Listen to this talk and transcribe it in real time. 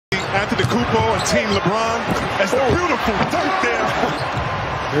Antetokounmpo and Team LeBron. That's a beautiful dunk there.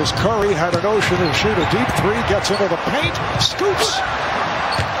 Here's Curry, had a notion to shoot a deep three, gets into the paint, scoops.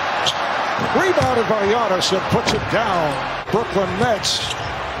 Rebounded by Giannis and puts it down. Brooklyn Nets.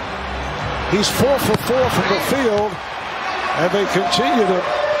 He's 4 for 4 from the field, and they continue to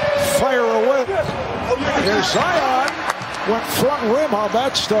fire away. There's Zion. Went front rim on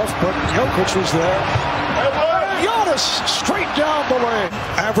that stuff, but Jokic was there. Giannis straight down the lane.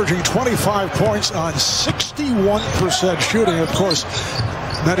 Averaging 25 points on 61% shooting. Of course,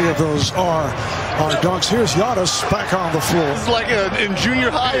 many of those are dunks. Here's Giannis back on the floor. It's like in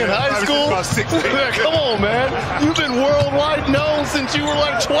junior high and high school. Come on, man. You've been worldwide known since you were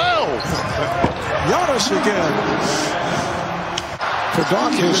like 12. Giannis again. For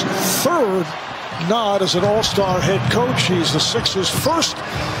Doc, his third nod as an All-Star head coach. He's the Sixers' first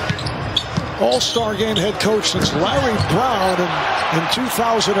All-Star game head coach since Larry Brown in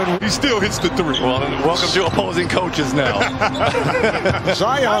 2000. He still hits the three. Well, welcome to opposing coaches now.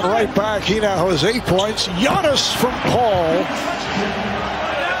 Zion right back. He now has 8 points. Giannis from Paul.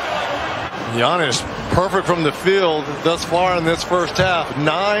 Giannis, perfect from the field thus far in this first half.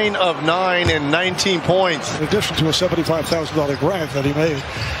 9 of 9 and 19 points. In addition to a $75,000 grant that he made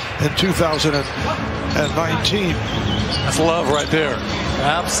in 2019. That's love right there.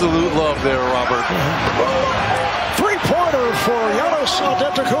 Absolute love there, Robert. Three-pointer for Giannis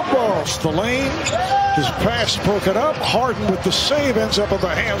Antetokounmpo. The lane, his pass broken up. Harden with the save ends up in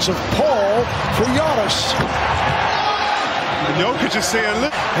the hands of Paul for Giannis. Jokic is saying,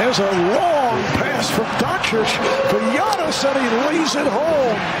 look. There's a long pass from Doncic for Giannis, and he lays it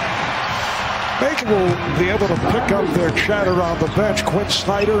home. Macon will be able to pick up their chatter on the bench. Quinn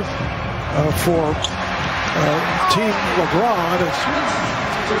Snyder for Team LeBron.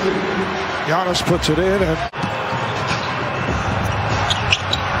 Giannis puts it in, and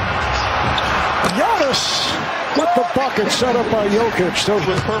Giannis with the bucket set up by Jokic. So it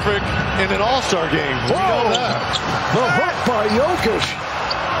was perfect in an All-Star game. Whoa! You know that. The hook by Jokic.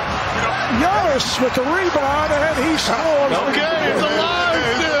 Giannis with the rebound, and he scores. Okay, it's alive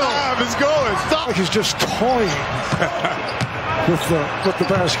still. It's going. Stop. Like he's just toying with the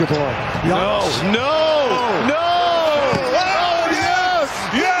basketball. Giannis. No. Oh, yes.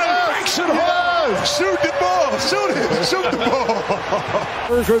 Makes it home. Shoot the ball. Shoot it. Shoot the ball.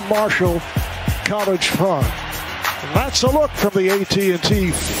 Thurgood Marshall College Fund. And that's a look from the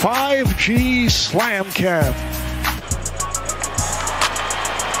AT&T 5G Slam Cam.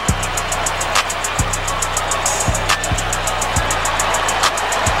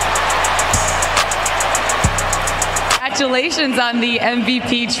 Congratulations on the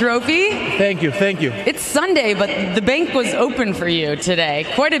MVP trophy. Thank you. It's Sunday, but the bank was open for you today.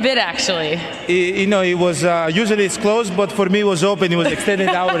 Quite a bit, actually. It was, usually it's closed, but for me it was open. It was extended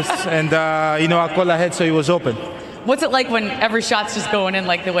hours, and, I called ahead, so it was open. What's it like when every shot's just going in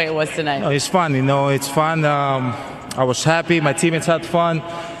like the way it was tonight? It's fun, it's fun. I was happy, my teammates had fun,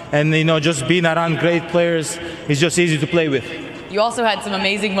 and, just being around great players is just easy to play with. You also had some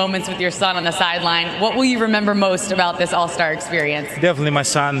amazing moments with your son on the sideline. What will you remember most about this All-Star experience? Definitely my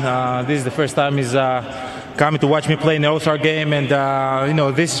son. This is the first time he's coming to watch me play in the All-Star game, and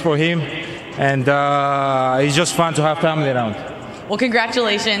this is for him. And it's just fun to have family around. Well,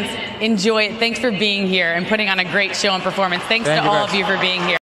 congratulations. Enjoy it. Thanks for being here and putting on a great show and performance. Thanks to all of you for being here.